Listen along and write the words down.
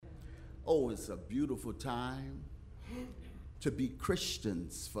Oh, it's a beautiful time to be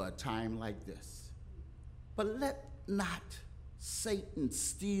Christians for a time like this. But let not Satan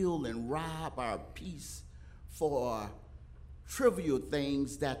steal and rob our peace for trivial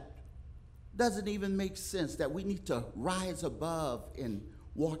things that doesn't even make sense, that we need to rise above and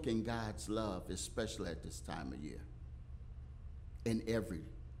walk in God's love, especially at this time of year, and every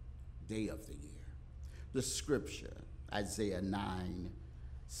day of the year. The scripture, Isaiah 9,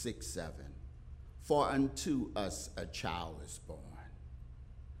 6, 7. For unto us a child is born,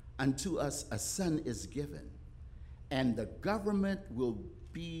 unto us a son is given, and the government will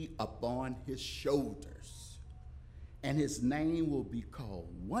be upon his shoulders, and his name will be called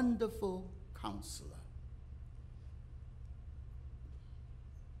Wonderful Counselor,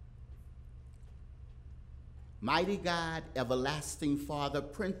 Mighty God, Everlasting Father,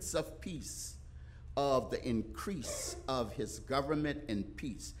 Prince of Peace. Of the increase of his government and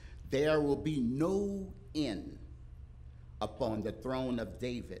peace, there will be no end upon the throne of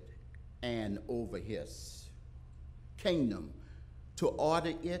David and over his kingdom, to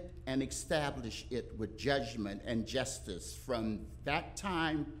order it and establish it with judgment and justice from that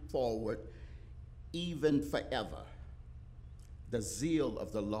time forward, even forever. The zeal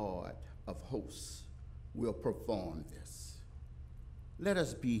of the Lord of hosts will perform this. Let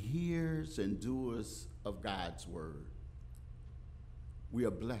us be hearers and doers of God's word. We are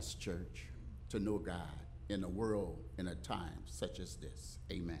blessed, church, to know God in a world, in a time such as this.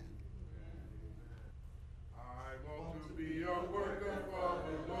 Amen. I want to be a worker for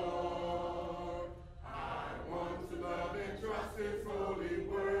the Lord. I want to love and trust his holy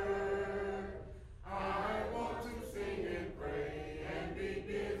word. I want to sing and pray and be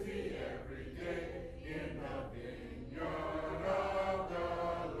busy every day in the vineyard of the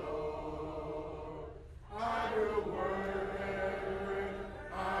Lord. I will work and pray,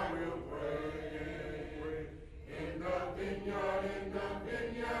 I will pray in the vineyard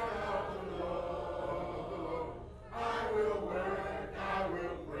of the Lord. I will work, I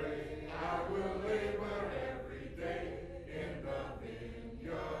will pray, I will labor every day in the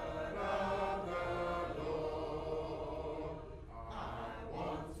vineyard of the Lord. I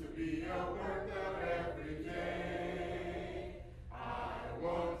want to be a worker every day. I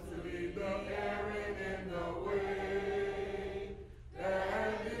want to lead the errand in the way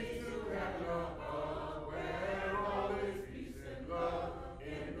that leads to heaven above, where all is peace and love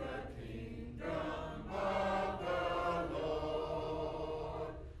in the kingdom of the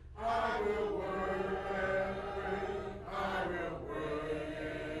Lord. I will work and pray, I will work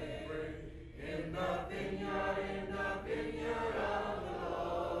and pray in the vineyard of the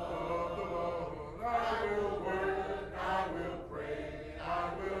Lord. I will work, I will pray, I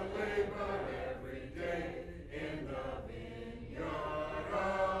will labor every day in the vineyard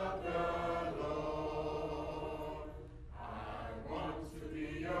of the Lord. I want to be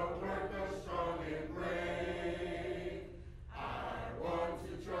a worker strong and brave. I want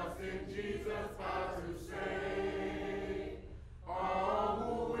to trust in Jesus, how to save. All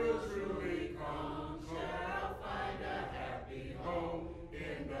who will truly come shall find a happy home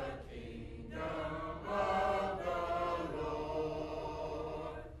in the kingdom of the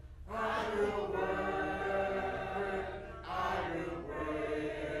Lord. I will work, I will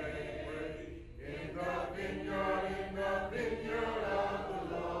pray in the vineyard of the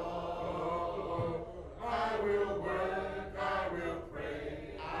Lord. I will work, I will pray,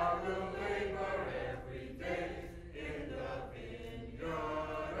 I will labor every day in the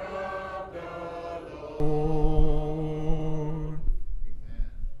vineyard of the Lord.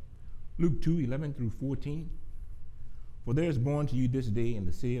 Luke 2, 11 through 14. For there is born to you this day in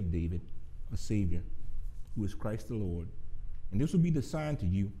the city of David a Savior, who is Christ the Lord. And this will be the sign to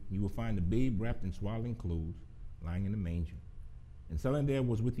you. You will find the babe wrapped in swaddling clothes, lying in a manger. And suddenly there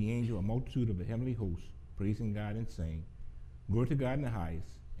was with the angel a multitude of the heavenly hosts, praising God and saying, Glory to God in the highest,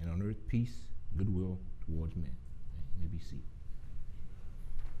 and on earth peace, goodwill towards men. You may be seated.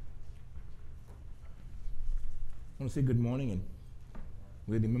 I want to say good morning, and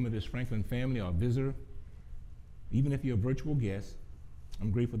whether you remember this Franklin family or a visitor, even if you're a virtual guest,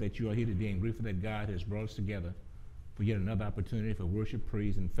 I'm grateful that you are here today and grateful that God has brought us together for yet another opportunity for worship,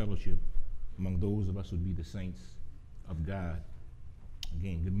 praise, and fellowship among those of us who be the saints of God.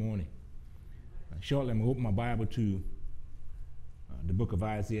 Again, good morning. Shortly, I'm going to open my Bible to the book of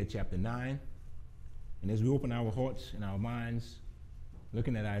Isaiah chapter 9. And as we open our hearts and our minds,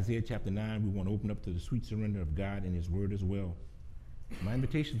 looking at Isaiah chapter 9, we want to open up to the sweet surrender of God and his word as well. My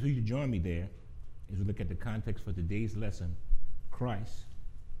invitation for you to join me there is to look at the context for today's lesson, Christ,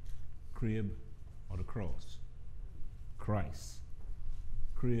 crib, or the cross. Christ,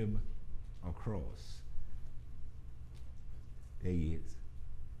 crib, across. There he is.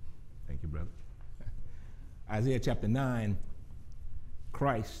 Thank you, brother. Isaiah chapter 9,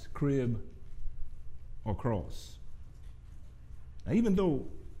 Christ, crib, or cross. Now, even though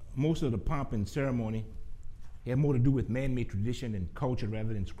most of the pomp and ceremony had more to do with man-made tradition and culture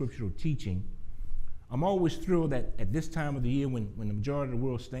rather than scriptural teaching, I'm always thrilled that at this time of the year when the majority of the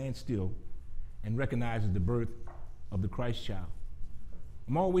world stands still and recognizes the birth of the Christ child,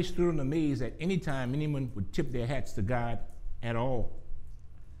 I'm always thrilled and amazed that any time anyone would tip their hats to God at all.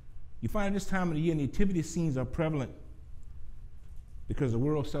 You find at this time of the year, nativity scenes are prevalent because the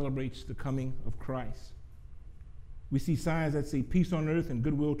world celebrates the coming of Christ. We see signs that say peace on earth and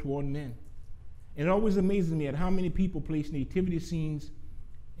goodwill toward men. And it always amazes me at how many people place nativity scenes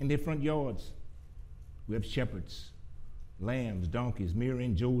in their front yards. We have shepherds, lambs, donkeys, Mary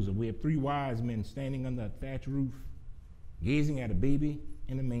and Joseph. We have 3 wise men standing under a thatched roof, gazing at a baby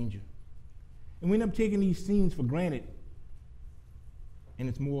in a manger. And we end up taking these scenes for granted, and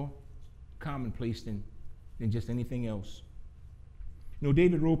it's more commonplace than just anything else. You know,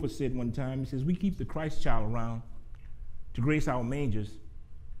 David Roper said one time, he says, we keep the Christ child around to grace our mangers,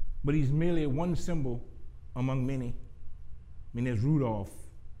 but he's merely one symbol among many. I mean, there's Rudolph,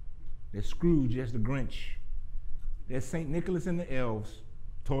 there's Scrooge, there's the Grinch, there's St. Nicholas and the elves,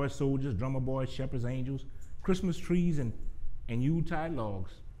 toy soldiers, drummer boys, shepherds, angels, Christmas trees, and Yuletide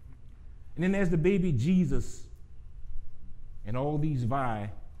logs. And then there's the baby Jesus, and all these vie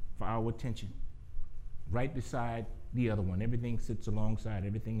for our attention, right beside the other one. Everything sits alongside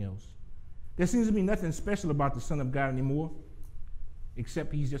everything else. There seems to be nothing special about the Son of God anymore,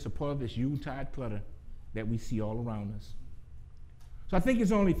 except he's just a part of this Yuletide clutter that we see all around us. So I think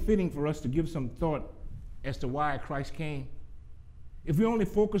it's only fitting for us to give some thought as to why Christ came. If we only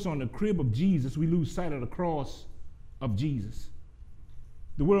focus on the crib of Jesus, we lose sight of the cross of Jesus.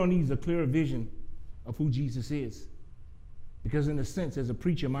 The world needs a clearer vision of who Jesus is. Because in a sense, as a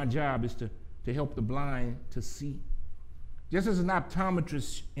preacher, my job is to help the blind to see. Just as an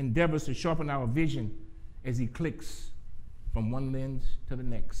optometrist endeavors to sharpen our vision as he clicks from one lens to the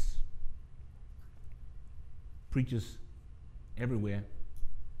next. Preachers everywhere,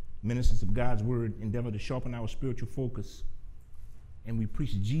 ministers of God's word, endeavor to sharpen our spiritual focus, and we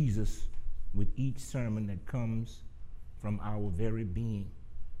preach Jesus with each sermon that comes from our very being.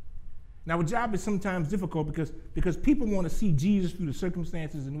 Now, our job is sometimes difficult because people want to see Jesus through the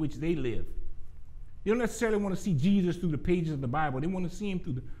circumstances in which they live. They don't necessarily want to see Jesus through the pages of the Bible. They want to see him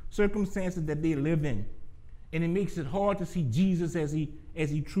through the circumstances that they live in. And it makes it hard to see Jesus as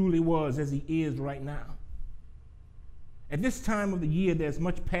he truly was, as he is right now. At this time of the year, there's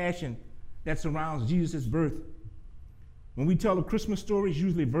much passion that surrounds Jesus' birth. When we tell a Christmas story, it's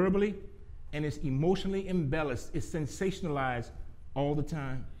usually verbally, and it's emotionally embellished. It's sensationalized all the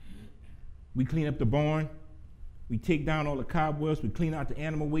time. We clean up the barn, we take down all the cobwebs, we clean out the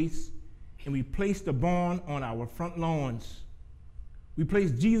animal waste, and we place the barn on our front lawns. We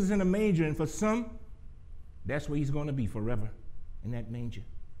place Jesus in a manger, and for some, that's where he's going to be forever, in that manger.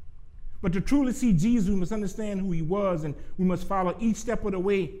 But to truly see Jesus, we must understand who he was, and we must follow each step of the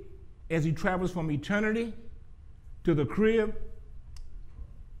way as he travels from eternity to the crib,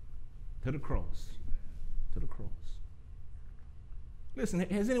 to the cross, to the cross. Listen,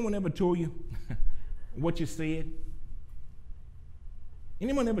 has anyone ever told you what you said?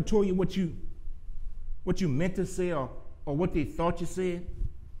 Anyone ever told you what you meant to say or what they thought you said?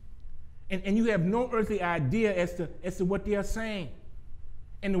 And you have no earthly idea as to what they are saying.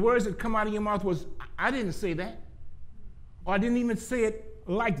 And the words that come out of your mouth was, I didn't say that. Or I didn't even say it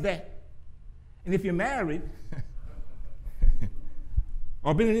like that. And if you're married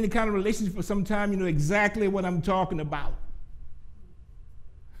or been in any kind of relationship for some time, you know exactly what I'm talking about.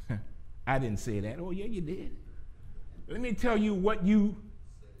 I didn't say that. Oh, yeah, you did. Let me tell you what you,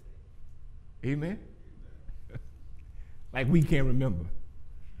 amen? Like we can't remember.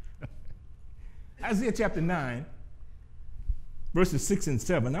 Isaiah chapter 9, verses 6 and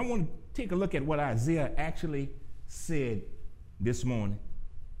 7. I want to take a look at what Isaiah actually said this morning.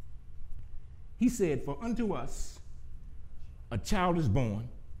 He said, for unto us a child is born,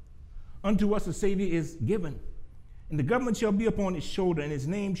 unto us a Savior is given, and the government shall be upon his shoulder, and his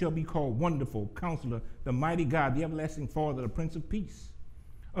name shall be called Wonderful, Counselor, the Mighty God, the Everlasting Father, the Prince of Peace.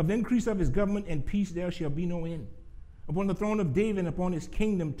 Of the increase of his government and peace there shall be no end. Upon the throne of David and upon his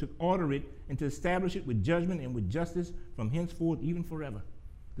kingdom, to order it and to establish it with judgment and with justice from henceforth even forever.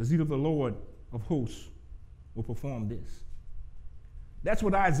 The zeal of the Lord of hosts will perform this. That's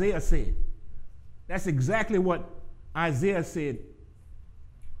what Isaiah said. That's exactly what Isaiah said.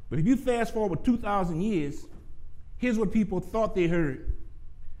 But if you fast forward 2,000 years, here's what people thought they heard.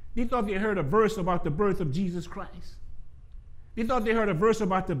 They thought they heard a verse about the birth of Jesus Christ. They thought they heard a verse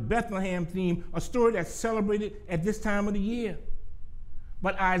about the Bethlehem theme, a story that's celebrated at this time of the year.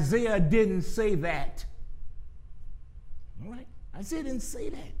 But Isaiah didn't say that. All right? Isaiah didn't say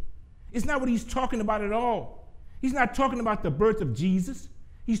that. It's not what he's talking about at all. He's not talking about the birth of Jesus.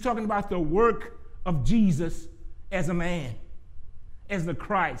 He's talking about the work of Jesus as a man, as the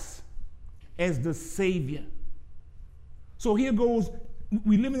Christ, as the Savior. So here goes,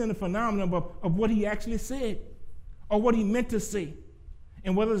 we living in the phenomenon of what he actually said, or what he meant to say.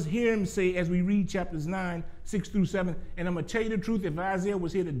 And what does hear him say as we read chapters 9, 6 through 7. And I'm going to tell you the truth, if Isaiah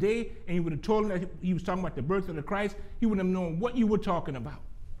was here today and he would have told him that he was talking about the birth of the Christ, he wouldn't have known what you were talking about.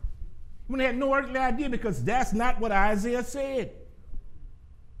 He wouldn't have had no earthly idea, because that's not what Isaiah said.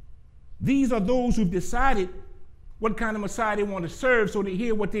 These are those who've decided what kind of Messiah they want to serve, so they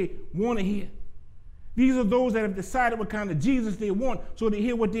hear what they want to hear. These are those that have decided what kind of Jesus they want, so they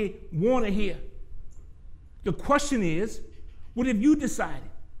hear what they want to hear. The question is, what have you decided?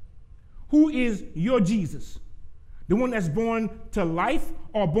 Who is your Jesus? The one that's born to life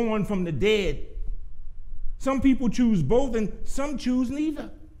or born from the dead? Some people choose both and some choose neither.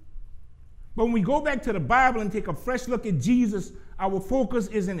 But when we go back to the Bible and take a fresh look at Jesus, our focus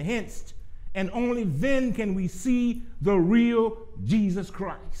is enhanced, and only then can we see the real Jesus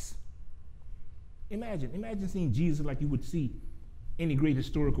Christ. Imagine seeing Jesus like you would see any great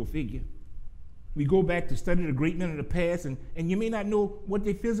historical figure. We go back to study the great men of the past, and you may not know what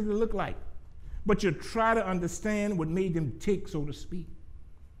they physically look like, but you try to understand what made them tick, so to speak.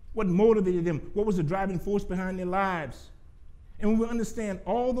 What motivated them? What was the driving force behind their lives? And when we understand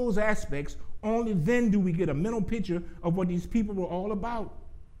all those aspects, only then do we get a mental picture of what these people were all about.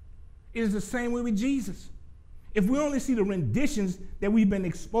 It is the same way with Jesus. If we only see the renditions that we've been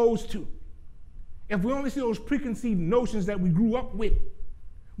exposed to, if we only see those preconceived notions that we grew up with,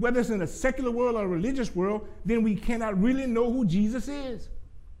 whether it's in a secular world or a religious world, then we cannot really know who Jesus is.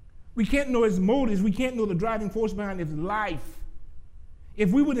 We can't know his motives. We can't know the driving force behind his life.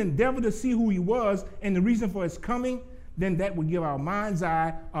 If we would endeavor to see who he was and the reason for his coming, then that would give our mind's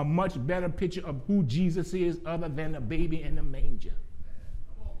eye a much better picture of who Jesus is, other than the baby in the manger.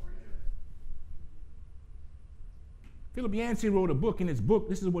 Philip Yancey wrote a book. In his book,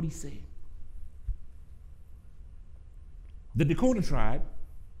 this is what he said. The Dakota tribe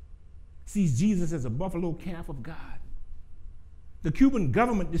sees Jesus as a buffalo calf of God. The Cuban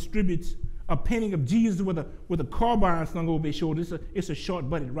government distributes a painting of Jesus with a carbine slung over his shoulder. It's a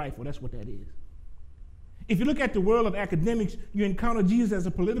short-butted rifle. That's what that is. If you look at the world of academics, you encounter Jesus as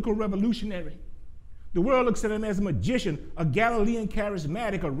a political revolutionary. The world looks at him as a magician, a Galilean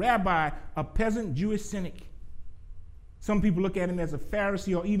charismatic, a rabbi, a peasant Jewish cynic. Some people look at him as a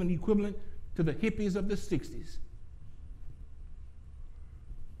Pharisee, or even equivalent to the hippies of the 60s.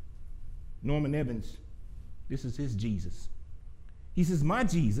 Norman Evans, this is his Jesus. He says, my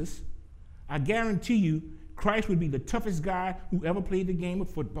Jesus, I guarantee you, Christ would be the toughest guy who ever played the game of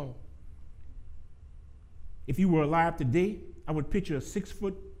football. If he were alive today, I would picture a 6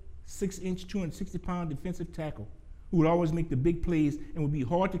 foot, 6 inch, 260-pound defensive tackle who would always make the big plays and would be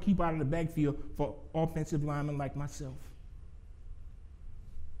hard to keep out of the backfield for offensive linemen like myself.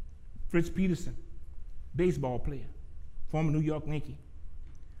 Fritz Peterson, baseball player, former New York Yankee.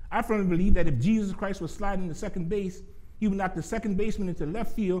 I firmly believe that if Jesus Christ was sliding to second base, he would knock the second baseman into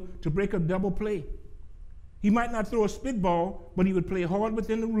left field to break a double play. He might not throw a spitball, but he would play hard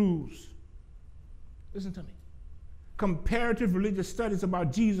within the rules. Listen to me. Comparative religious studies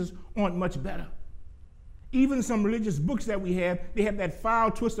about Jesus aren't much better. Even some religious books that we have, they have that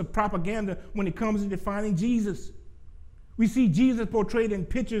foul twist of propaganda when it comes to defining Jesus. We see Jesus portrayed in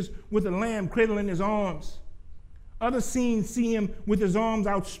pictures with a lamb cradling his arms. Other scenes see him with his arms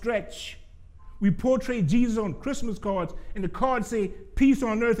outstretched. We portray Jesus on Christmas cards, and the cards say, peace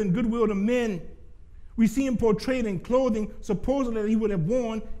on earth and goodwill to men. We see him portrayed in clothing supposedly that he would have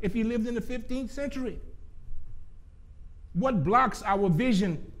worn if he lived in the 15th century. What blocks our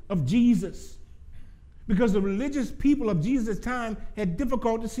vision of Jesus? Because the religious people of Jesus' time had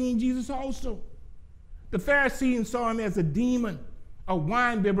difficulty seeing Jesus also. The Pharisees saw him as a demon, a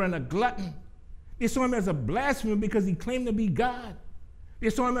winebibber, and a glutton. They saw him as a blasphemer because he claimed to be God. They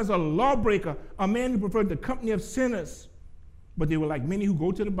saw him as a lawbreaker, a man who preferred the company of sinners. But they were like many who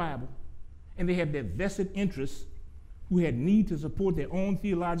go to the Bible, and they have their vested interests who had need to support their own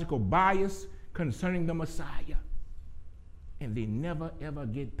theological bias concerning the Messiah. And they never, ever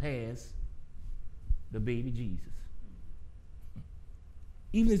get past the baby Jesus.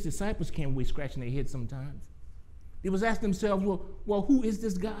 Even his disciples can't wait scratching their heads sometimes. They was asking themselves, well, who is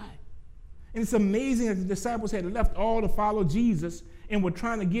this guy? And it's amazing that the disciples had left all to follow Jesus and were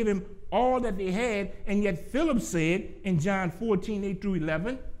trying to give him all that they had. And yet Philip said in John 14, 8 through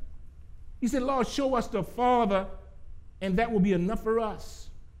 11, he said, Lord, show us the Father, and that will be enough for us.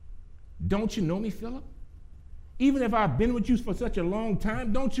 Don't you know me, Philip? Even if I've been with you for such a long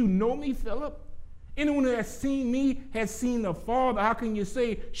time, don't you know me, Philip? Anyone who has seen me has seen the Father. How can you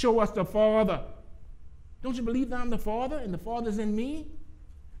say, show us the Father? Don't you believe that I'm the Father and the Father's in me?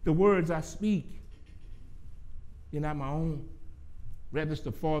 The words I speak, they're not my own. Rather, it's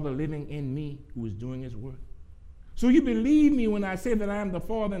the Father living in me who is doing his work. So you believe me when I say that I am the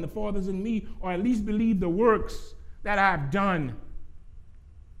Father and the Father's in me, or at least believe the works that I've done.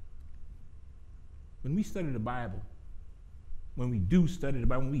 When we study the Bible, when we do study the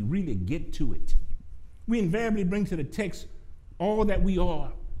Bible, when we really get to it, we invariably bring to the text all that we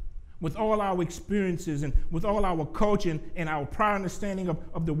are, with all our experiences and with all our culture and our prior understanding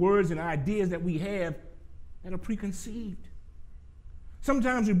of the words and ideas that we have that are preconceived.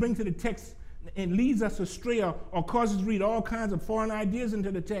 Sometimes we bring to the text and leads us astray or causes us to read all kinds of foreign ideas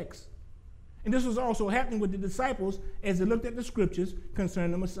into the text. And this was also happening with the disciples as they looked at the scriptures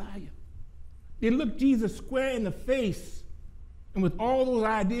concerning the Messiah. They looked Jesus square in the face, and with all those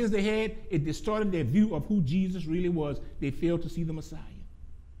ideas they had, it distorted their view of who Jesus really was. They failed to see the Messiah.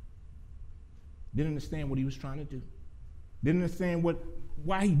 Didn't understand what he was trying to do. Didn't understand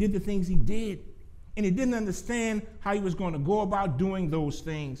why he did the things he did. And he didn't understand how he was going to go about doing those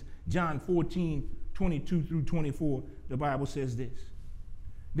things. John 14, 22 through 24, the Bible says this.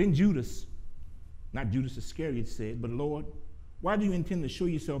 Then Judas, not Judas Iscariot, said, but Lord, why do you intend to show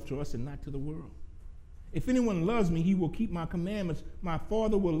yourself to us and not to the world? If anyone loves me, he will keep my commandments. My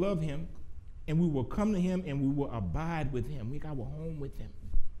Father will love him, and we will come to him, and we will abide with him. Make our home with him.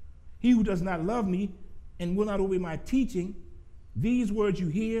 He who does not love me and will not obey my teaching, these words you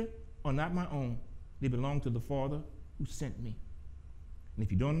hear are not my own. They belong to the Father who sent me. And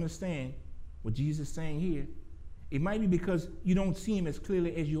if you don't understand what Jesus is saying here, it might be because you don't see him as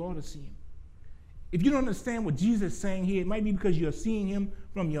clearly as you ought to see him. If you don't understand what Jesus is saying here, it might be because you're seeing him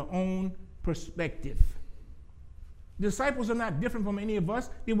from your own perspective. The disciples are not different from any of us.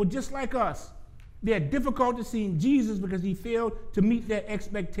 They were just like us. They had difficulty seeing Jesus because he failed to meet their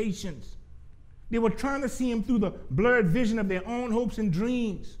expectations. They were trying to see him through the blurred vision of their own hopes and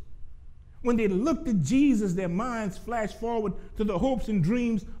dreams. When they looked at Jesus, their minds flashed forward to the hopes and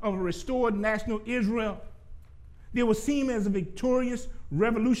dreams of a restored national Israel. They were seen as a victorious,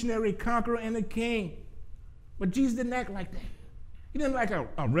 revolutionary conqueror and a king. But Jesus didn't act like that. He didn't like a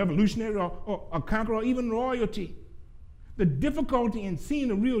revolutionary or a conqueror or even royalty. The difficulty in seeing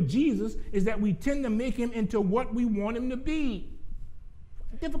the real Jesus is that we tend to make him into what we want him to be.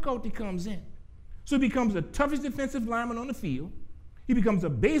 Difficulty comes in. So he becomes the toughest defensive lineman on the field. He becomes a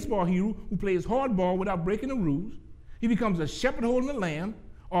baseball hero who plays hardball without breaking the rules. He becomes a shepherd holding a lamb,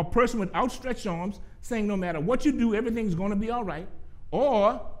 or a person with outstretched arms saying no matter what you do, everything's going to be all right.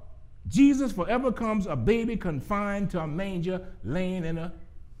 Or Jesus forever becomes a baby confined to a manger laying in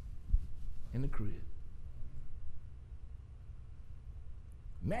the crib.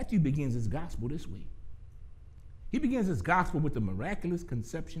 Matthew begins his gospel this way. He begins his gospel with the miraculous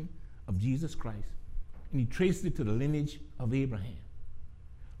conception of Jesus Christ, and he traces it to the lineage of Abraham.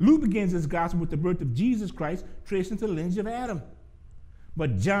 Luke begins his gospel with the birth of Jesus Christ, tracing to the lineage of Adam.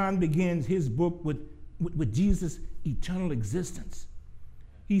 But John begins his book with Jesus' eternal existence.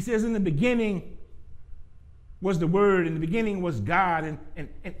 He says, in the beginning was the Word, in the beginning was God,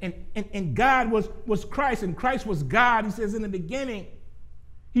 and God was Christ, and Christ was God. He says, in the beginning,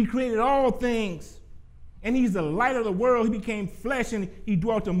 he created all things, and he's the light of the world. He became flesh, and he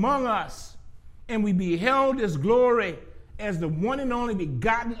dwelt among us, and we beheld his glory as the one and only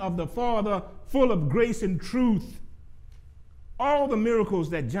begotten of the Father, full of grace and truth. All the miracles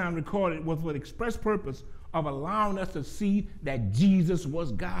that John recorded was for the express purpose of allowing us to see that Jesus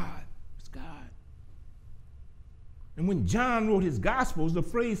was God. It's God. And when John wrote his Gospels, the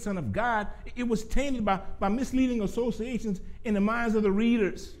phrase Son of God, it was tainted by misleading associations in the minds of the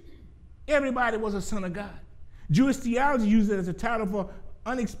readers. Everybody was a son of God. Jewish theology used it as a title for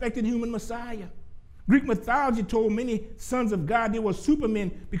unexpected human Messiah. Greek mythology told many sons of God they were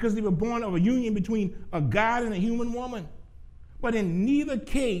supermen because they were born of a union between a God and a human woman. But in neither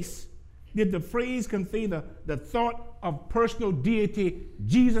case did the phrase convey the thought of personal deity,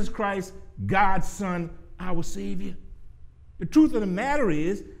 Jesus Christ, God's Son, our Savior. The truth of the matter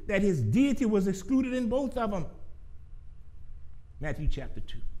is that his deity was excluded in both of them. Matthew chapter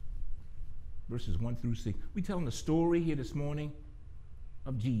 2, verses 1 through 6. We're telling the story here this morning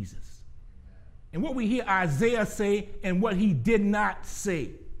of Jesus. And what we hear Isaiah say and what he did not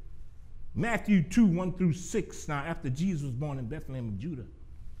say. Matthew 2, 1 through 6. Now, after Jesus was born in Bethlehem of Judah,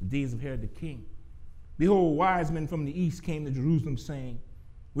 the days of Herod the king, behold, wise men from the east came to Jerusalem, saying,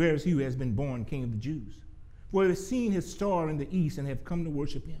 where is he who has been born King of the Jews? For we have seen his star in the east and have come to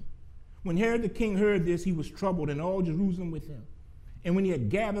worship him. When Herod the king heard this, he was troubled, and all Jerusalem with him. And when he had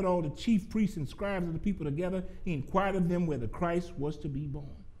gathered all the chief priests and scribes of the people together, he inquired of them where the Christ was to be born.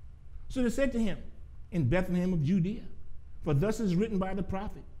 So they said to him, in Bethlehem of Judea, for thus is written by the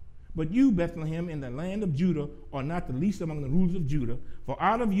prophet, but you, Bethlehem, in the land of Judah, are not the least among the rulers of Judah, for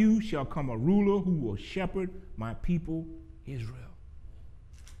out of you shall come a ruler who will shepherd my people Israel.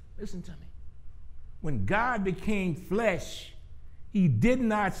 Listen to me. When God became flesh, he did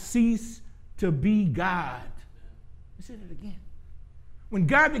not cease to be God. I said it again. When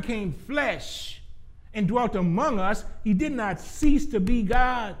God became flesh and dwelt among us, he did not cease to be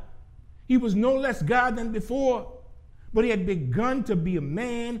God. He was no less God than before, but he had begun to be a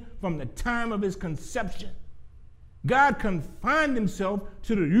man from the time of his conception. God confined himself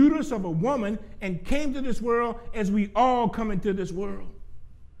to the uterus of a woman and came to this world as we all come into this world.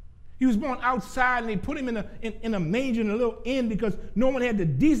 He was born outside, and they put him in a manger in a little inn because no one had the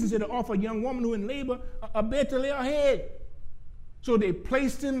decency to offer a young woman who in labor a bed to lay her head. So they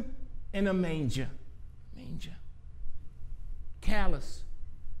placed him in a manger. Manger. Callous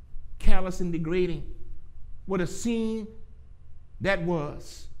and degrading. What a scene that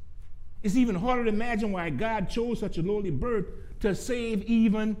was. It's even harder to imagine why God chose such a lowly birth to save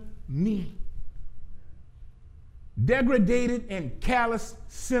even me. Degraded and callous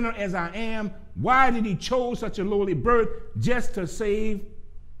sinner as I am, why did he chose such a lowly birth? Just to save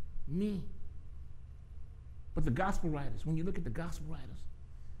me. But the gospel writers, when you look at the gospel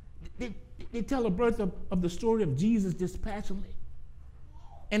writers, they tell the birth of the story of Jesus dispassionately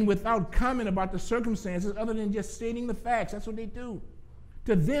and without comment about the circumstances other than just stating the facts. That's what they do.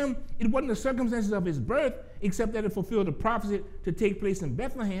 To them, it wasn't the circumstances of his birth, except that it fulfilled the prophecy to take place in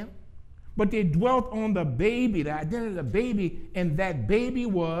Bethlehem. But they dwelt on the baby, the identity of the baby, and that baby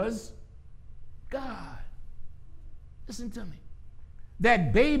was God. Listen to me.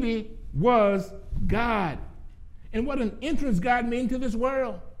 That baby was God. And what an entrance God made into this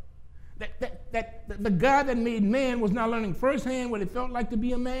world. The God that made man was now learning firsthand what it felt like to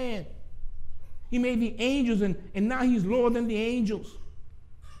be a man. He made the angels, and now he's lower than the angels.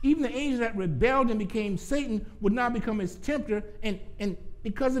 Even the angels that rebelled and became Satan would now become his tempter, and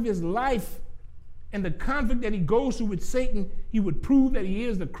because of his life and the conflict that he goes through with Satan, he would prove that he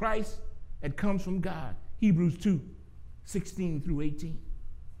is the Christ that comes from God. Hebrews 2, 16 through 18.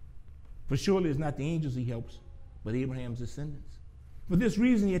 For surely it's not the angels he helps, but Abraham's descendants. For this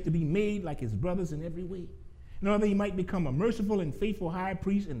reason, he had to be made like his brothers in every way, in order that he might become a merciful and faithful high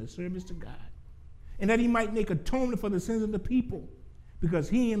priest in the service to God, and that he might make atonement for the sins of the people. Because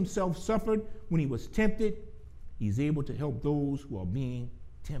he himself suffered when he was tempted, he's able to help those who are being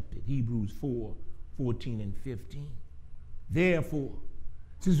tempted. Hebrews 4, 14 and 15. Therefore,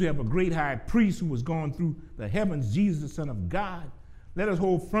 since we have a great high priest who has gone through the heavens, Jesus, the Son of God, let us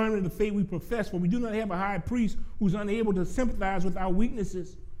hold firmly the faith we profess, for we do not have a high priest who's unable to sympathize with our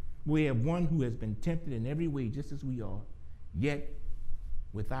weaknesses. We have one who has been tempted in every way, just as we are, yet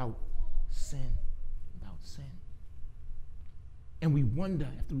without sin. Without sin. And we wonder,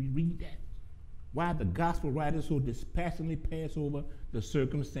 after we read that, why the gospel writers so dispassionately pass over the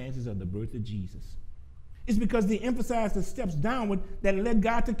circumstances of the birth of Jesus. It's because they emphasize the steps downward that led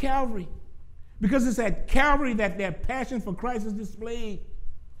God to Calvary. Because it's at Calvary that their passion for Christ is displayed.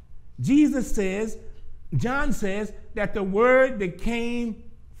 Jesus says, John says, that the Word became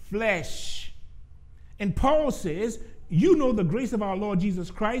flesh. And Paul says, you know the grace of our Lord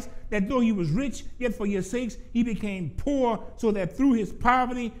Jesus Christ, that though he was rich, yet for your sakes he became poor, so that through his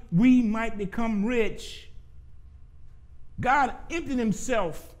poverty we might become rich. God emptied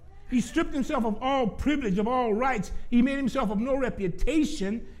himself. He stripped himself of all privilege, of all rights. He made himself of no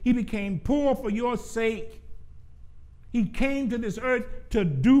reputation. He became poor for your sake. He came to this earth to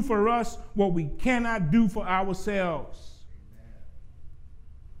do for us what we cannot do for ourselves.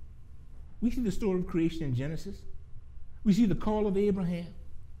 We see the story of creation in Genesis. We see the call of Abraham.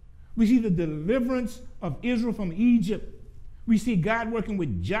 We see the deliverance of Israel from Egypt. We see God working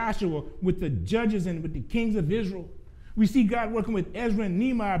with Joshua, with the judges, and with the kings of Israel. We see God working with Ezra and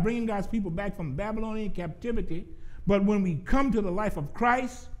Nehemiah, bringing God's people back from Babylonian captivity. But when we come to the life of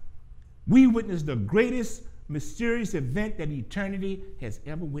Christ, we witness the greatest mysterious event that eternity has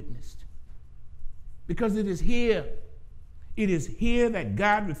ever witnessed. Because it is here that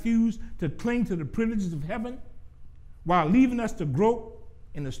God refused to cling to the privileges of heaven, while leaving us to grope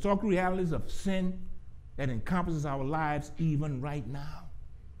in the stark realities of sin that encompasses our lives even right now.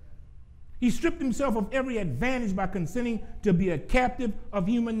 He stripped himself of every advantage by consenting to be a captive of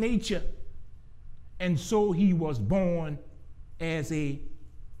human nature. And so he was born as a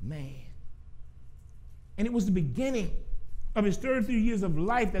man. And it was the beginning of his 33 years of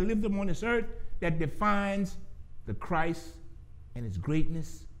life that lived upon this earth that defines the Christ and his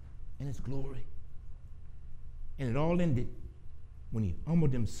greatness and his glory. And it all ended when he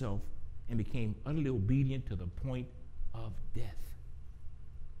humbled himself and became utterly obedient to the point of death.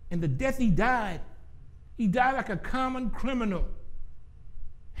 And the death he died like a common criminal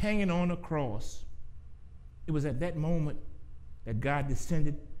hanging on a cross. It was at that moment that God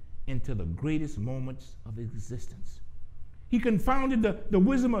descended into the greatest moments of his existence. He confounded the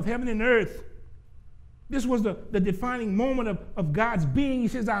wisdom of heaven and earth. This was the defining moment of God's being. He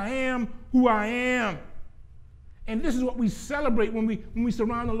says, I am who I am. And this is what we celebrate when we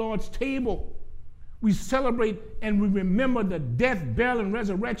surround the Lord's table. We celebrate and we remember the death, burial, and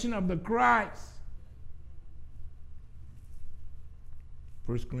resurrection of the Christ.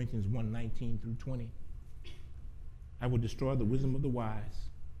 1 Corinthians 1:19-20. I will destroy the wisdom of the wise.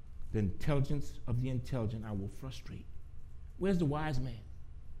 The intelligence of the intelligent I will frustrate. Where's the wise man?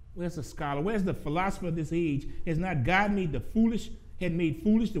 Where's the scholar? Where's the philosopher of this age? Has not God made had made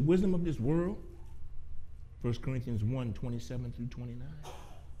foolish the wisdom of this world? 1 Corinthians 1:27-29.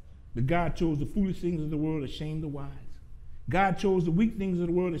 But God chose the foolish things of the world to shame the wise. God chose the weak things of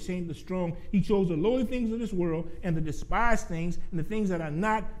the world to shame the strong. He chose the lowly things of this world and the despised things and the things that are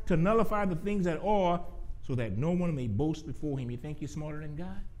not to nullify the things that are, so that no one may boast before him. You think you're smarter than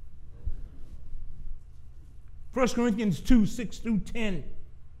God? 1 Corinthians 2:6-10.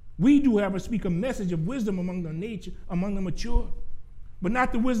 We do, however, speak a message of wisdom among the mature, but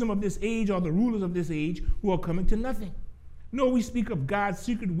not the wisdom of this age or the rulers of this age who are coming to nothing. No, we speak of God's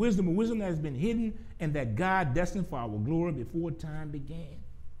secret wisdom, a wisdom that has been hidden and that God destined for our glory before time began.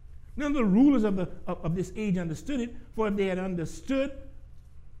 None of the rulers of this age understood it, for if they had understood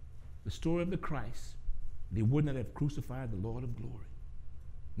the story of the Christ, they would not have crucified the Lord of glory.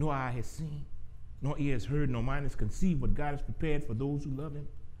 No eye has seen, nor ear has heard, nor mind has conceived what God has prepared for those who love him.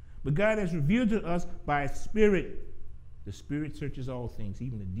 But God has revealed to us by his Spirit. The Spirit searches all things,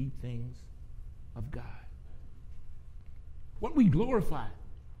 even the deep things of God. What we glorify,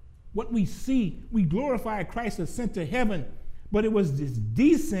 what we see, we glorify Christ's ascent to heaven, but it was this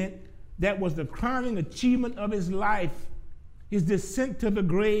descent that was the crowning achievement of his life, his descent to the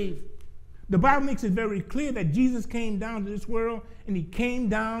grave. The Bible makes it very clear that Jesus came down to this world, and he came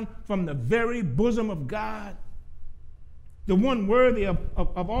down from the very bosom of God. The one worthy of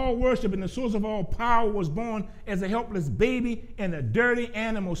all worship and the source of all power was born as a helpless baby in a dirty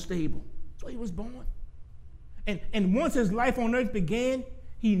animal stable. So he was born. And once his life on earth began,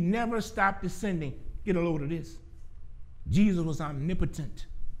 he never stopped descending. Get a load of this. Jesus was omnipotent,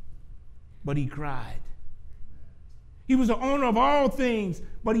 but he cried. He was the owner of all things,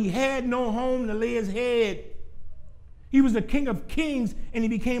 but he had no home to lay his head. He was the King of kings, and he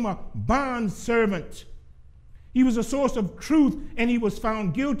became a bond servant. He was a source of truth, and he was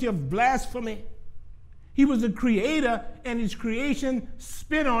found guilty of blasphemy. He was the creator, and his creation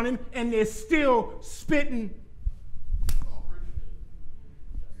spit on him, and they're still spitting.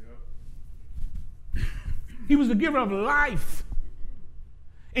 He was the giver of life,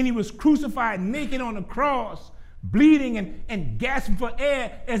 and he was crucified naked on the cross, bleeding and gasping for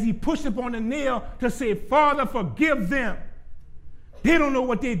air as he pushed upon the nail to say, Father, forgive them. They don't know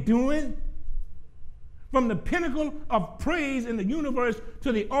what they're doing. From the pinnacle of praise in the universe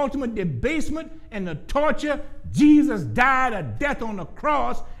to the ultimate debasement and the torture, Jesus died a death on the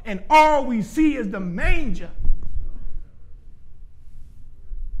cross, and all we see is the manger.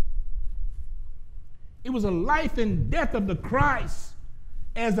 It was a life and death of the Christ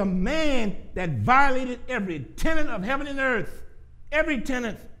as a man that violated every tenet of heaven and earth, every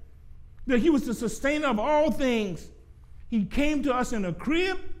tenet. That he was the sustainer of all things. He came to us in a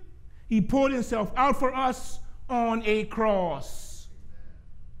crib. He poured himself out for us on a cross.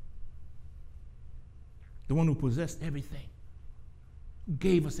 The one who possessed everything, who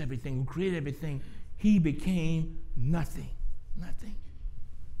gave us everything, who created everything, he became nothing. Nothing.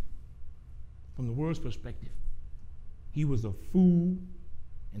 From the world's perspective, he was a fool,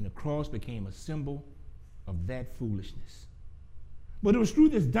 and the cross became a symbol of that foolishness. But it was through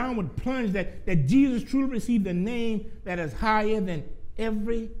this downward plunge that Jesus truly received a name that is higher than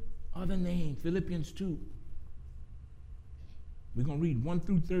every other name. Philippians 2. We're going to read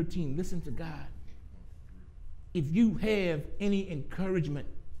 1-13. Listen to God. If you have any encouragement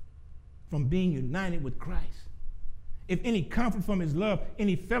from being united with Christ, if any comfort from his love,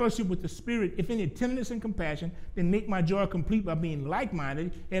 any fellowship with the Spirit, if any tenderness and compassion, then make my joy complete by being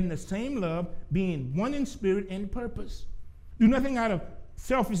like-minded, having the same love, being one in spirit and purpose. Do nothing out of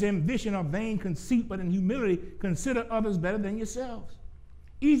selfish ambition or vain conceit, but in humility consider others better than yourselves.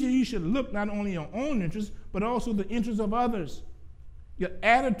 Each of you should look not only on your own interests, but also the interests of others. Your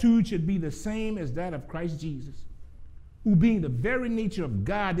attitude should be the same as that of Christ Jesus, who being the very nature of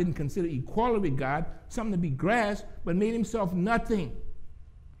God didn't consider equality with God something to be grasped, but made himself nothing,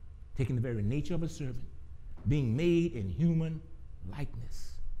 taking the very nature of a servant, being made in human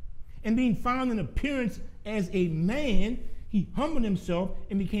likeness. And being found in appearance as a man, he humbled himself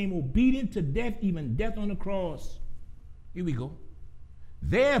and became obedient to death, even death on the cross. Here we go.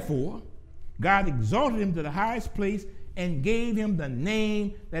 Therefore, God exalted him to the highest place and gave him the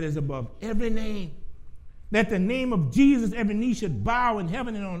name that is above every name, that the name of Jesus every knee should bow in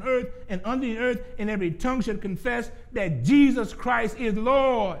heaven and on earth and under the earth, and every tongue should confess that Jesus Christ is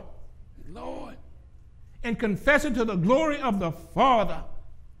Lord. Lord. And confess it to the glory of the Father.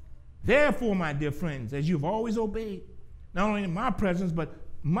 Therefore, my dear friends, as you've always obeyed, not only in my presence, but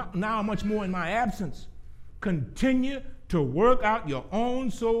now much more in my absence, continue to work out your own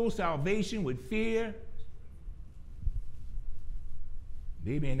soul salvation with fear.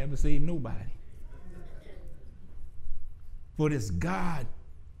 Baby ain't never saved nobody. For it is God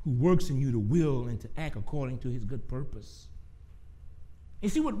who works in you to will and to act according to his good purpose. You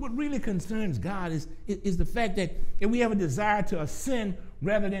see, what really concerns God is the fact that we have a desire to ascend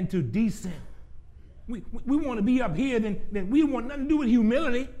rather than to descend. We want to be up here, then we want nothing to do with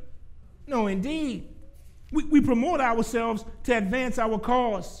humility. No, indeed. We promote ourselves to advance our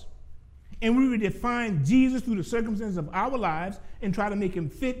cause. And we redefine Jesus through the circumstances of our lives and try to make him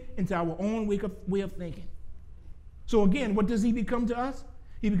fit into our own way of thinking. So again, what does he become to us?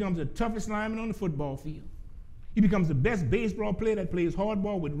 He becomes the toughest lineman on the football field. He becomes the best baseball player that plays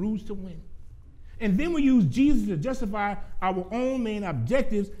hardball with rules to win. And then we use Jesus to justify our own main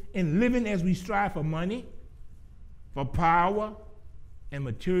objectives in living as we strive for money, for power, and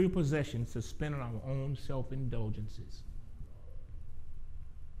material possessions to spend on our own self-indulgences.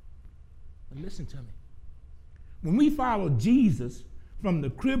 But listen to me. When we follow Jesus from the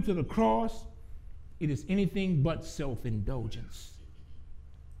crib to the cross, it is anything but self-indulgence.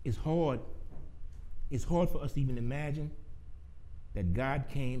 It's hard. It's hard for us to even imagine that God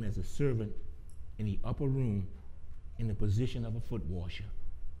came as a servant in the upper room in the position of a foot washer.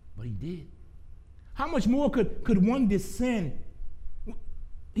 But he did. How much more could one descend?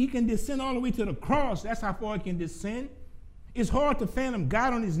 He can descend all the way to the cross. That's how far he can descend. It's hard to fathom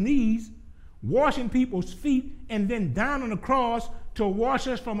God on his knees, washing people's feet, and then down on the cross to wash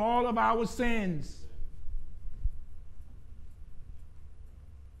us from all of our sins.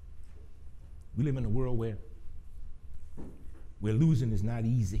 We live in a world where losing is not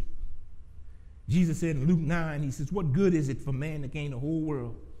easy. Jesus said in Luke 9, he says, what good is it for man to gain the whole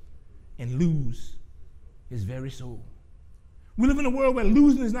world and lose his very soul? We live in a world where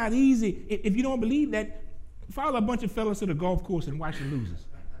losing is not easy. If you don't believe that, follow a bunch of fellas to the golf course and watch the losers.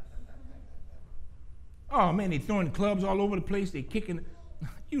 Oh man, they're throwing clubs all over the place, they're kicking,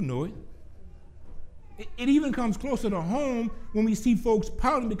 you know it. It even comes closer to home when we see folks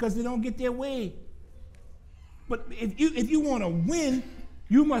pouting because they don't get their way. But if you want to win,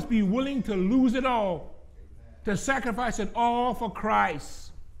 you must be willing to lose it all, to sacrifice it all for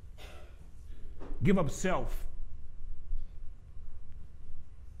Christ. Give up self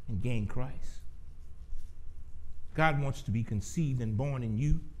and gain Christ. God wants to be conceived and born in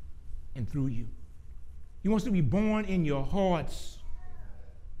you and through you. He wants to be born in your hearts.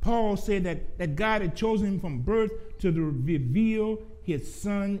 Paul said that God had chosen him from birth to reveal his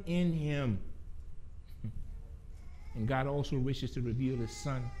Son in him. And God also wishes to reveal his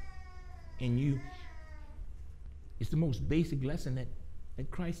Son in you. It's the most basic lesson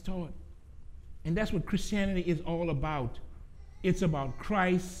that Christ taught. And that's what Christianity is all about. It's about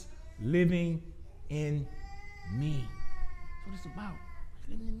Christ living in me. That's what it's about.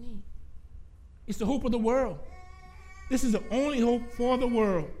 It's living in me. It's the hope of the world. This is the only hope for the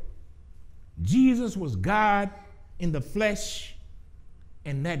world. Jesus was God in the flesh,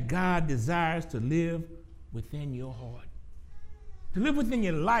 and that God desires to live within your heart, to live within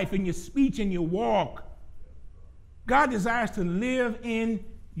your life, in your speech, in your walk. God desires to live in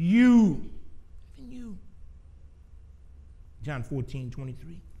you. In you. John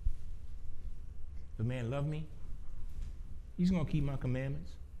 14:23. If a man love me, he's going to keep my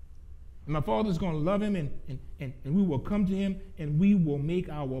commandments. And my Father's going to love him, and we will come to him, and we will make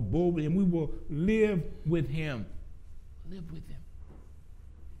our abode with him. We will live with him. Live with him.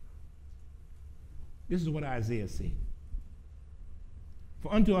 This is what Isaiah said.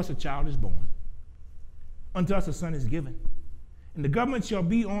 For unto us a child is born, unto us a son is given, and the government shall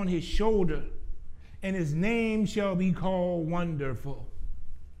be on his shoulder, and his name shall be called Wonderful.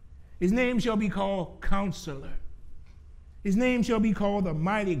 His name shall be called Counselor. His name shall be called the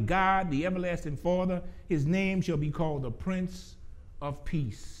Mighty God, the Everlasting Father. His name shall be called the Prince of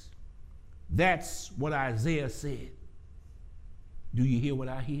Peace. That's what Isaiah said. Do you hear what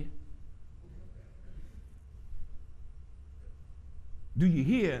I hear? Do you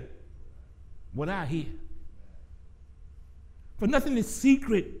hear what I hear? For nothing is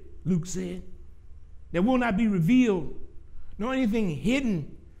secret, Luke said, that will not be revealed, nor anything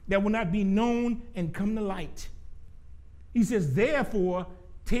hidden that will not be known and come to light. He says, therefore,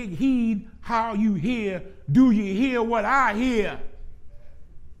 take heed how you hear. Do you hear what I hear?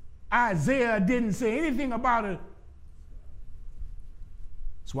 Isaiah didn't say anything about a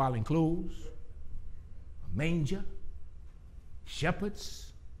swaddling clothes, a manger,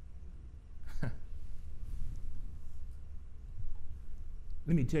 shepherds.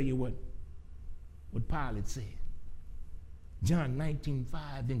 Let me tell you what Pilate said. John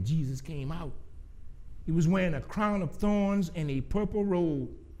 19:5, then Jesus came out. He was wearing a crown of thorns and a purple robe.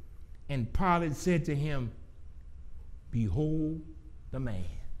 And Pilate said to him, behold the man.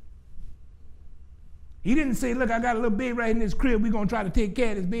 He didn't say, look, I got a little baby right in this crib. We're going to try to take care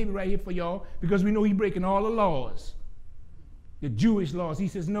of this baby right here for y'all because we know he's breaking all the laws, the Jewish laws. He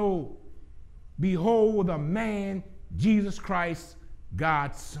says, no, behold the man, Jesus Christ,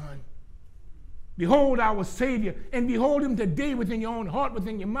 God's Son. Behold our Savior, and behold him today within your own heart,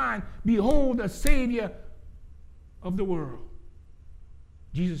 within your mind. Behold the Savior of the world,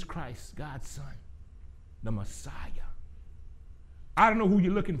 Jesus Christ, God's Son, the Messiah. I don't know who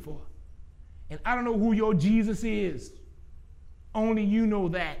you're looking for, and I don't know who your Jesus is. Only you know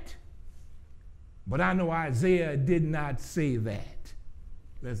that. But I know Isaiah did not say that.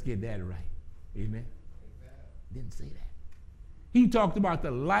 Let's get that right. Amen? Didn't say that. He talked about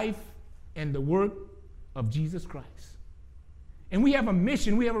the life and the work of Jesus Christ. And we have a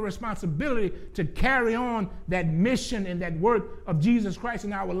mission, we have a responsibility to carry on that mission and that work of Jesus Christ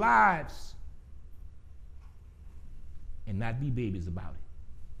in our lives and not be babies about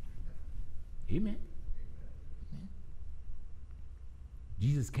it. Amen. Amen.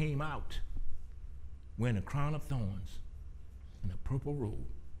 Jesus came out wearing a crown of thorns and a purple robe.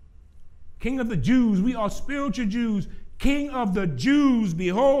 King of the Jews, we are spiritual Jews. King of the Jews,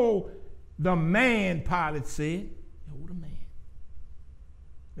 behold the man, Pilate said. Behold the man.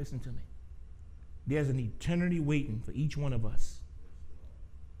 Listen to me. There's an eternity waiting for each one of us.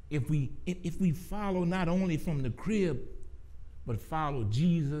 If we follow not only from the crib, but follow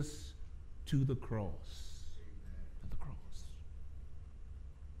Jesus to the cross. To the cross.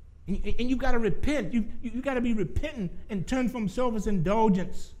 And you got to repent. You got to be repentant and turn from selfish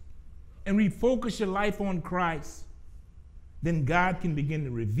indulgence and refocus your life on Christ. Then God can begin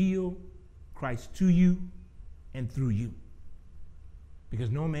to reveal Christ to you and through you. Because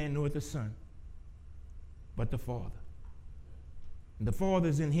no man knoweth the Son but the Father. And the Father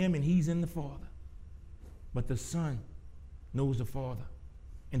is in him and he's in the Father. But the Son knows the Father.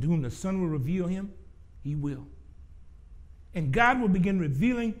 And to whom the Son will reveal him, he will. And God will begin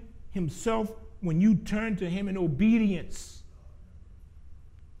revealing himself when you turn to him in obedience.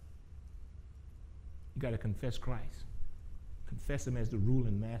 You got to confess Christ. Confess him as the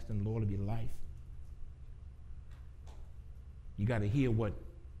ruling master and Lord of your life. You got to hear what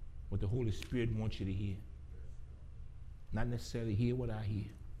the Holy Spirit wants you to hear. Not necessarily hear what I hear.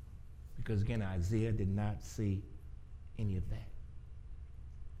 Because again, Isaiah did not say any of that.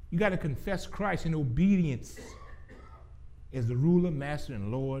 You got to confess Christ in obedience as the ruler, master, and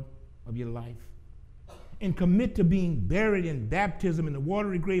Lord of your life. And commit to being buried in baptism, in the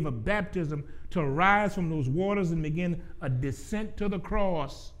watery grave of baptism, to rise from those waters and begin a descent to the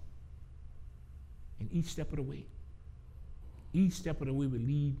cross. And each step of the way will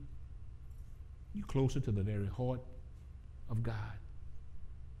lead you closer to the very heart of God.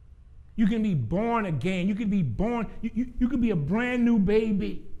 You can be born again. You can be born, you can be a brand new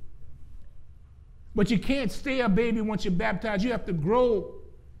baby. But you can't stay a baby once you're baptized. You have to grow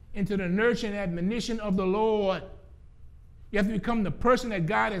into the nurture and admonition of the Lord. You have to become the person that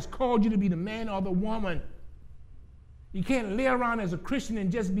God has called you to be, the man or the woman. You can't lay around as a Christian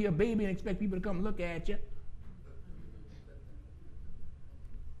and just be a baby and expect people to come look at you.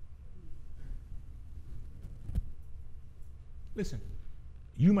 Listen,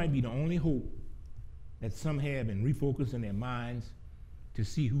 you might be the only hope that some have in refocusing their minds to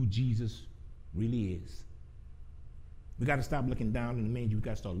see who Jesus really is. We got to stop looking down in the manger. We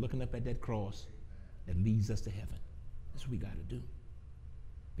got to start looking up at that cross that leads us to heaven. That's what we got to do.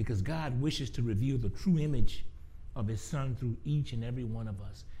 because God wishes to reveal the true image of his son through each and every one of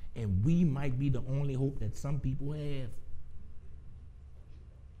us. And we might be the only hope that some people have.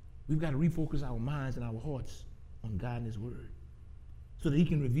 We've got to refocus our minds and our hearts on God and his word so that he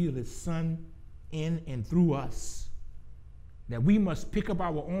can reveal his son in and through us. That we must pick up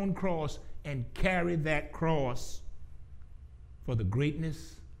our own cross and carry that cross for the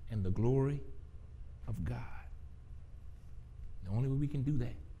greatness and the glory of God. The only way we can do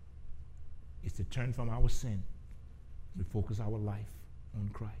that is to turn from our sin and focus our life on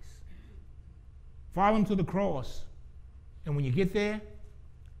Christ. Follow him to the cross, and when you get there,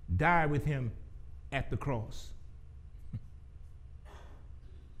 die with him at the cross.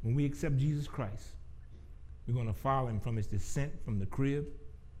 When we accept Jesus Christ, we're going to follow him from his descent from the crib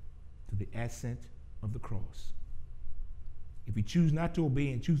to the ascent of the cross. If we choose not to obey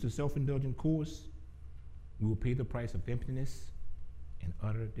and choose the self-indulgent course, we will pay the price of emptiness and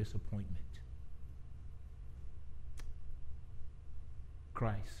utter disappointment.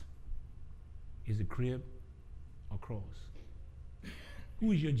 Christ is a crib or cross.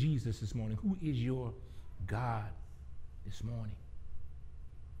 Who is your Jesus this morning? Who is your God this morning?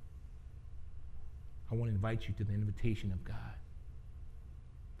 I want to invite you to the invitation of God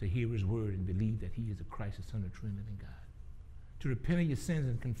to hear his word and believe that he is the Christ, the Son of the true and living God. To repent of your sins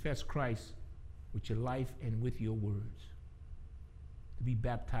and confess Christ with your life and with your words. To be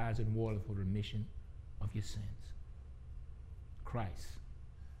baptized in water for the remission of your sins. Christ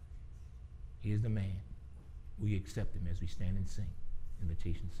is the man. We accept him as we stand and sing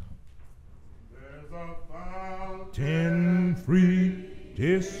invitation song. There's a fountain Ten free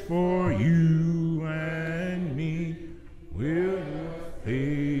just for you and me. Will your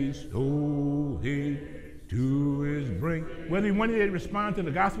face so hate to his brink? Whether you wanted to respond to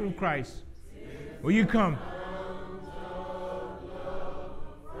the gospel of Christ, will you come?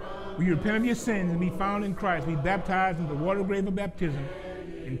 Will you repent of your sins and be found in Christ, be baptized in the water grave of baptism,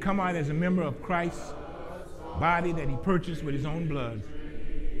 and come out as a member of Christ's body that he purchased with his own blood?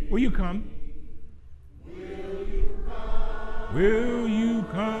 Will you come? Will you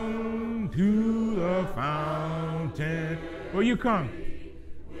come to the fountain? Will you come?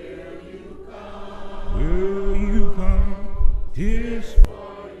 Will you come? 'Tis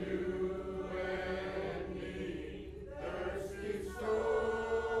for you and me. Thirsty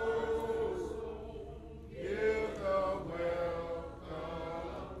souls, hear the welcome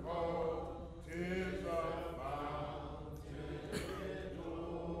call. 'Tis a fountain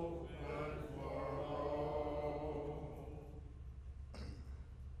open for all.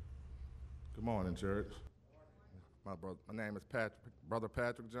 Good morning, church. My name is Brother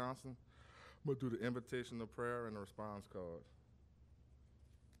Patrick Johnson. I'm going to do the invitation of prayer and the response card.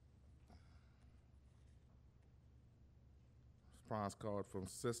 Response card from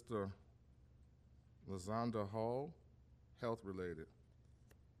Sister Lazonda Hall, health related.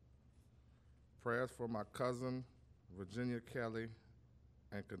 Prayers for my cousin, Virginia Kelly,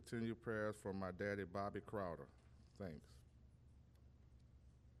 and continued prayers for my daddy, Bobby Crowder. Thanks.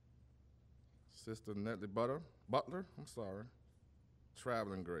 Sister Netley Butler,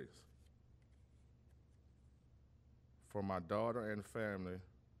 traveling grace. For my daughter and family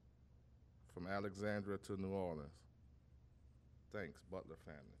from Alexandria to New Orleans. Thanks, Butler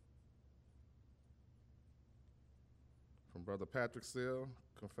family. From Brother Patrick Seal,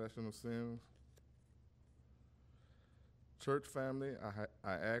 confession of sins. Church family,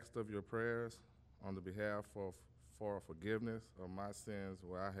 I asked of your prayers on the behalf of for forgiveness of my sins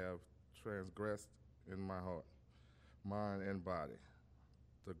where I have transgressed in my heart, mind, and body.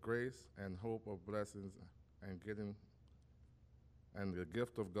 The grace and hope of blessings and the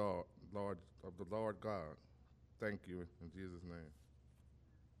gift of God, of the Lord God. Thank you in Jesus' name.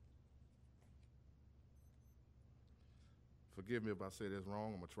 Forgive me if I say this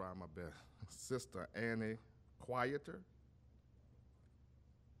wrong, I'm gonna try my best. Sister Annie Quieter,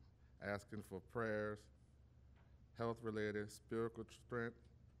 asking for prayers, health-related, spiritual strength,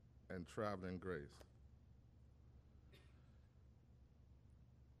 and traveling grace.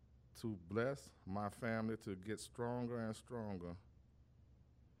 To bless my family to get stronger and stronger,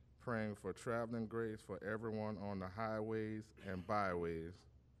 praying for traveling grace for everyone on the highways and byways,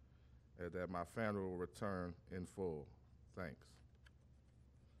 and that my family will return in full. Thanks.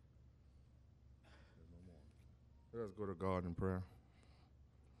 Let us go to God in prayer.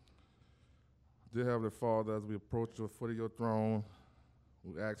 Dear Heavenly Father, as we approach the foot of your throne,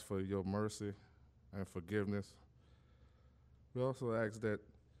 we ask for your mercy and forgiveness. We also ask that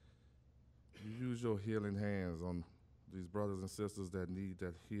you use your healing hands on these brothers and sisters that need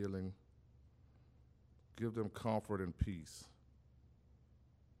that healing. Give them comfort and peace.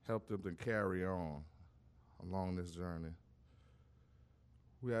 help them to carry on along this journey.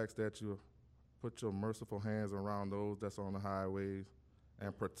 We ask that you put your merciful hands around those that's on the highways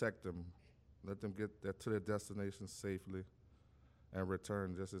and protect them. Let them get to their destination safely and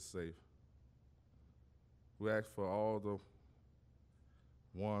return just as safe. We ask for all the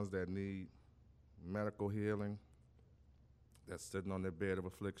ones that need medical healing, that's sitting on their bed of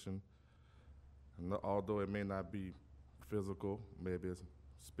affliction. And although it may not be physical, maybe it's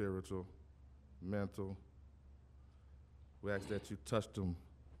spiritual, mental, we ask that you touch them,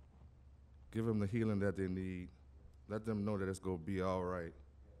 give them the healing that they need. Let them know that it's going to be all right,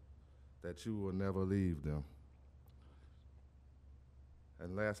 that you will never leave them.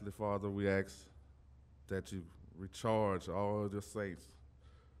 And lastly, Father, we ask that you recharge all of the saints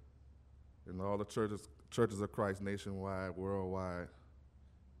and all the churches of Christ nationwide, worldwide.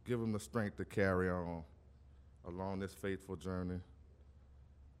 Give them the strength to carry on along this faithful journey.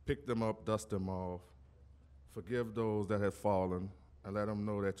 Pick them up, dust them off. Forgive those that have fallen, and let them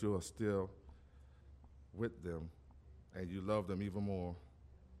know that you are still with them and you love them even more.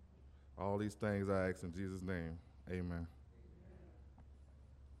 All these things I ask in Jesus' name. Amen.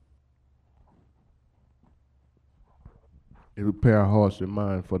 And prepare our hearts and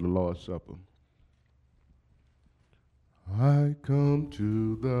minds for the Lord's Supper. I come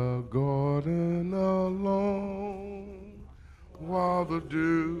to the garden alone while the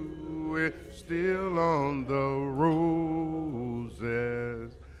dew is still on the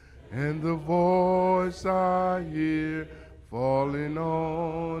roses, and the voice I hear falling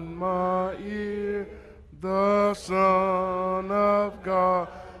on my ear, the Son of God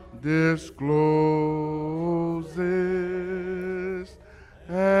discloses,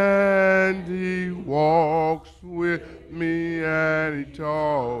 and he walks with me and he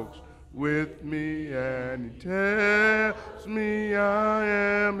talks with me and he tells me I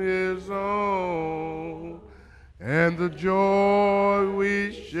am his own, and the joy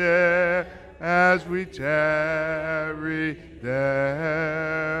we share as we tarry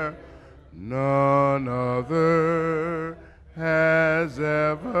there, none other has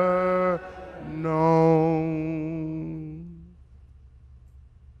ever known.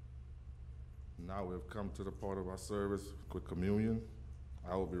 Now we've come to the part of our service with communion.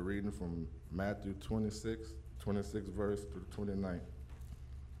 I will be reading from Matthew 26 verse to 29.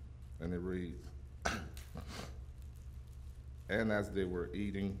 And it reads, And as they were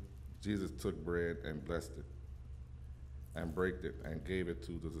eating, Jesus took bread and blessed it, and brake it, and gave it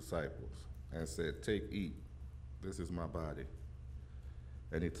to the disciples, and said, Take, eat, this is my body.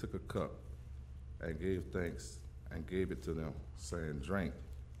 And he took a cup, and gave thanks, and gave it to them, saying, Drink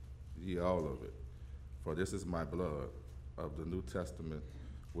ye all of it, for this is my blood of the New Testament,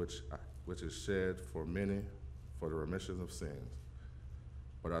 which is shed for many for the remission of sins.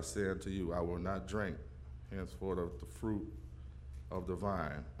 But I say unto you, I will not drink henceforth of the fruit of the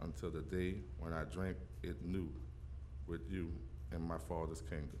vine until the day when I drink it new with you in my Father's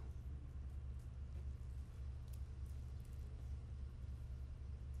kingdom.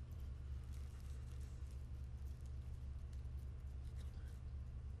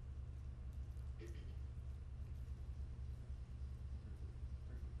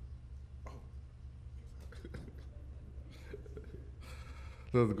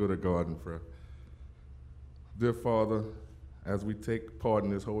 Let's go to God in prayer. Dear Father, as we take part in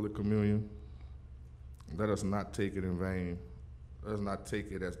this Holy Communion, let us not take it in vain. Let us not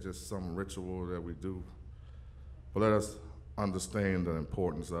take it as just some ritual that we do, but let us understand the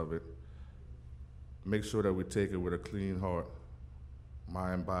importance of it. Make sure that we take it with a clean heart,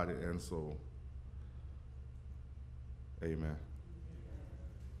 mind, body, and soul. Amen.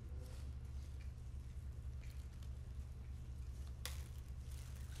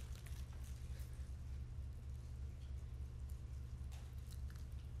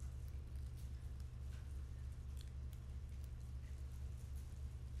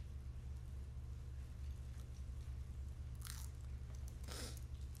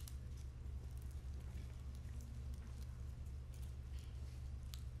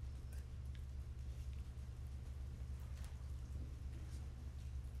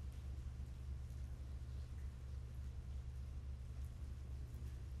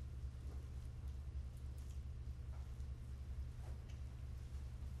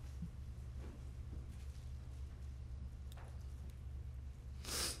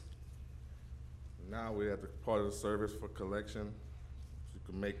 Now we're at the part of the service for collection. You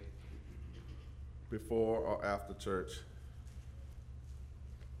can make before or after church.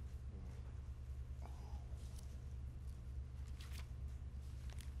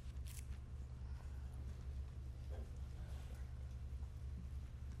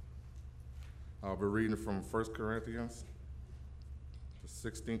 I'll be reading from 1 Corinthians, the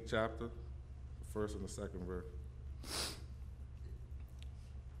 16th chapter, the first and the second verse.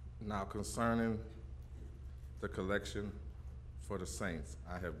 Now concerning the collection for the saints,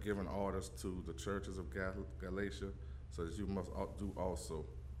 I have given orders to the churches of Galatia, so that you must do also.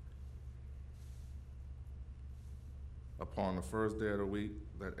 Upon the first day of the week,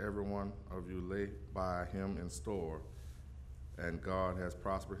 let every one of you lay by him in store, and God has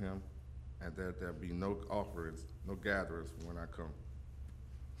prospered him, and that there be no offerings, no gatherings when I come.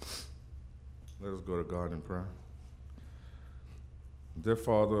 Let us go to God in prayer. Dear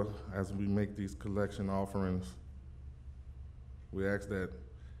Father, as we make these collection offerings, we ask that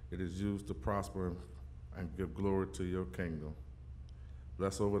it is used to prosper and give glory to your kingdom.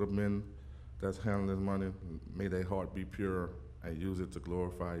 Bless over the men that's handling this money. May their heart be pure and use it to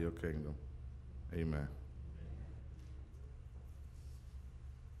glorify your kingdom. Amen.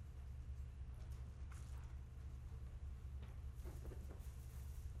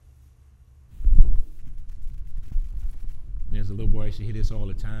 There's a little boy, I used to hear this all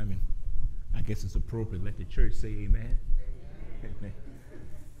the time, and I guess it's appropriate. Let the church say amen. Amen.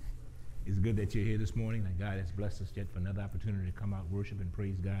 It's good that you're here this morning, that God has blessed us yet for another opportunity to come out, worship, and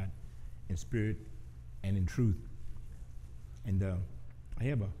praise God in spirit and in truth. And I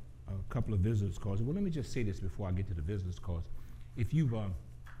have a couple of visitors' cards. Well, let me just say this before I get to the visitors' cards. If you've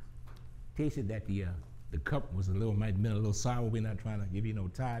tasted that the cup was might have been a little sour, we're not trying to give you no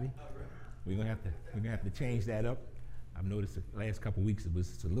toddy. We're gonna have to change that up. I've noticed the last couple of weeks it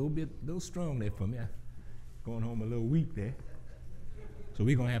was a little strong there for me. Going home a little weak there. So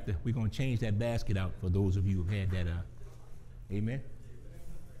we're gonna change that basket out for those of you who've had that. Amen.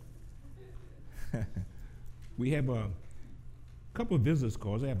 We have a couple of visitors'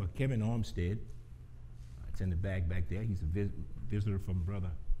 cards. I have a Kevin Armstead. It's in the bag back there. He's a visitor from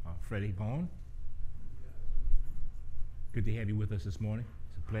Brother Freddie Vaughn. Good to have you with us this morning.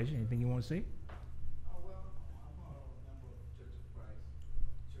 It's a pleasure. Anything you want to say?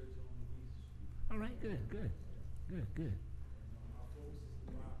 All right, good.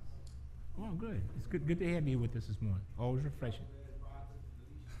 Oh, good. It's good to have you with us this morning. Always refreshing.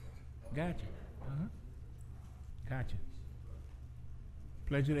 Gotcha. Gotcha.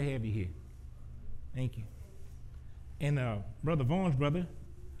 Pleasure to have you here. Thank you. And Brother Vaughn's brother,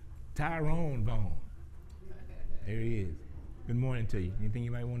 Tyrone Vaughn. There he is. Good morning to you. Anything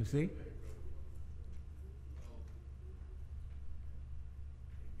you might want to say?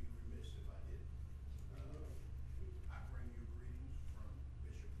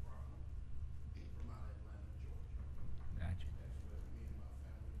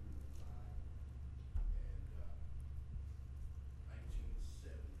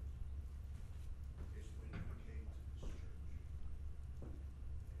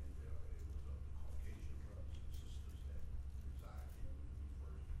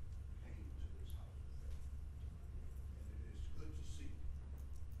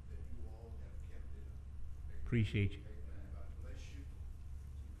 Appreciate you. God bless you.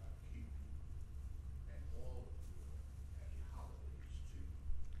 God keep you. And all of you happy holidays too.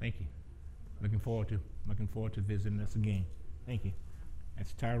 Thank you. Looking forward to visiting us again. Thank you.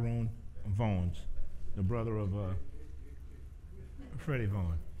 That's Tyrone Vaughn, the brother of Freddie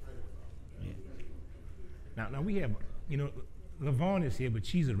Vaughn. Yeah. Now we have, LaVaughn is here, but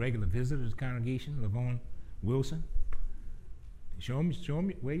she's a regular visitor to the congregation, LaVaughn Wilson. Show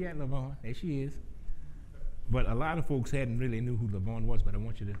me where you at, LaVaughn. There she is. But a lot of folks hadn't really knew who LaVaughn was, but I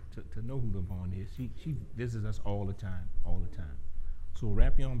want you to know who LaVaughn is. She visits us all the time. So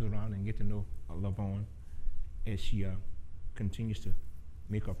wrap your arms around and get to know LaVaughn as she continues to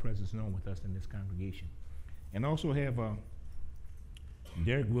make her presence known with us in this congregation. And also have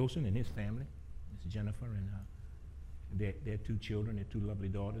Derek Wilson and his family. It's Jennifer and their two children, their two lovely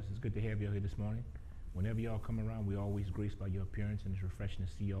daughters. It's good to have you here this morning. Whenever y'all come around, we're always graced by your appearance, and it's refreshing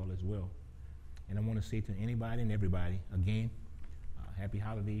to see y'all as well. And I want to say to anybody and everybody, again, happy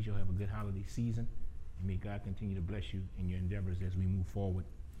holidays. You'll have a good holiday season. And may God continue to bless you in your endeavors as we move forward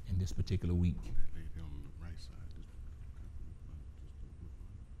in this particular week. That lady on the right side.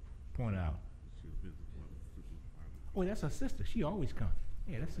 Point out. Oh, that's her sister. She always comes.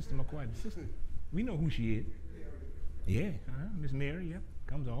 Yeah, that's Sister McQuarrie's sister. We know who she is. Yeah, Miss Mary, yep,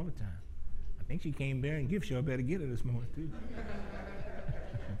 comes all the time. I think she came bearing gifts. Y'all better get her this morning, too.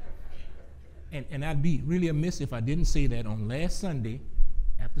 And I'd be really amiss if I didn't say that on last Sunday,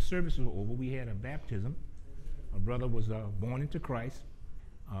 after service was over, we had a baptism. A brother was born into Christ.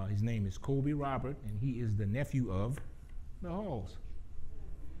 His name is Colby Robert, and he is the nephew of the Halls.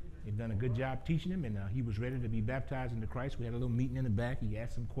 They've done a good job teaching him, and he was ready to be baptized into Christ. We had a little meeting in the back. He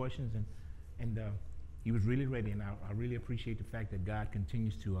asked some questions, And he was really ready, and I really appreciate the fact that God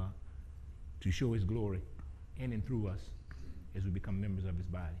continues to show his glory in and through us as we become members of his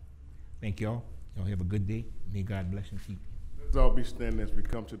body. Thank y'all. Y'all have a good day. May God bless and keep you. Let's all be standing as we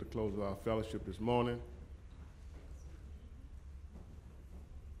come to the close of our fellowship this morning.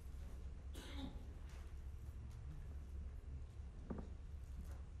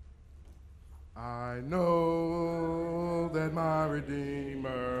 I know that my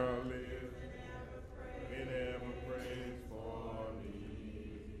Redeemer lives and ever prays for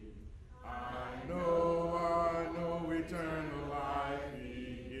me. I know eternal life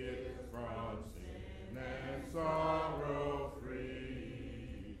he gives from sin and sorrow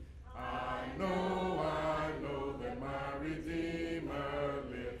free. I know that my Redeemer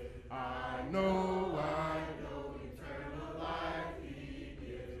lives. I know eternal life he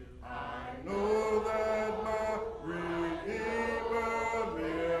gives. I know that my Redeemer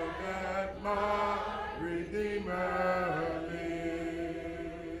lives, that my Redeemer lives.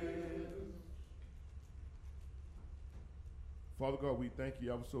 Father God, we thank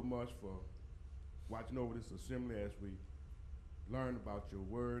you ever so much for watching over this assembly as we learn about your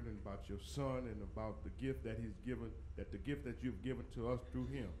word and about your son and about the gift that he's given, that the gift that you've given to us through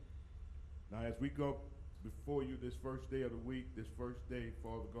him. Now as we go before you this first day of the week, this first day,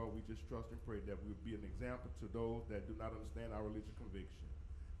 Father God, we just trust and pray that we'll be an example to those that do not understand our religious conviction,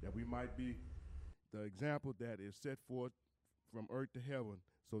 that we might be the example that is set forth from earth to heaven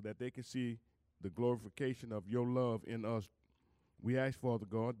so that they can see the glorification of your love in us. We ask, Father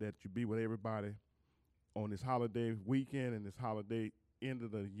God, that you be with everybody on this holiday weekend and this holiday end of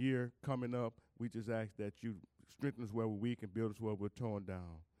the year coming up. We just ask that you strengthen us where we're weak and build us where we're torn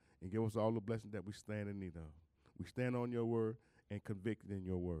down, and give us all the blessings that we stand in need of. We stand on your word and convicted in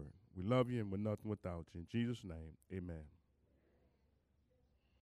your word. We love you and we're nothing without you. In Jesus' name, amen.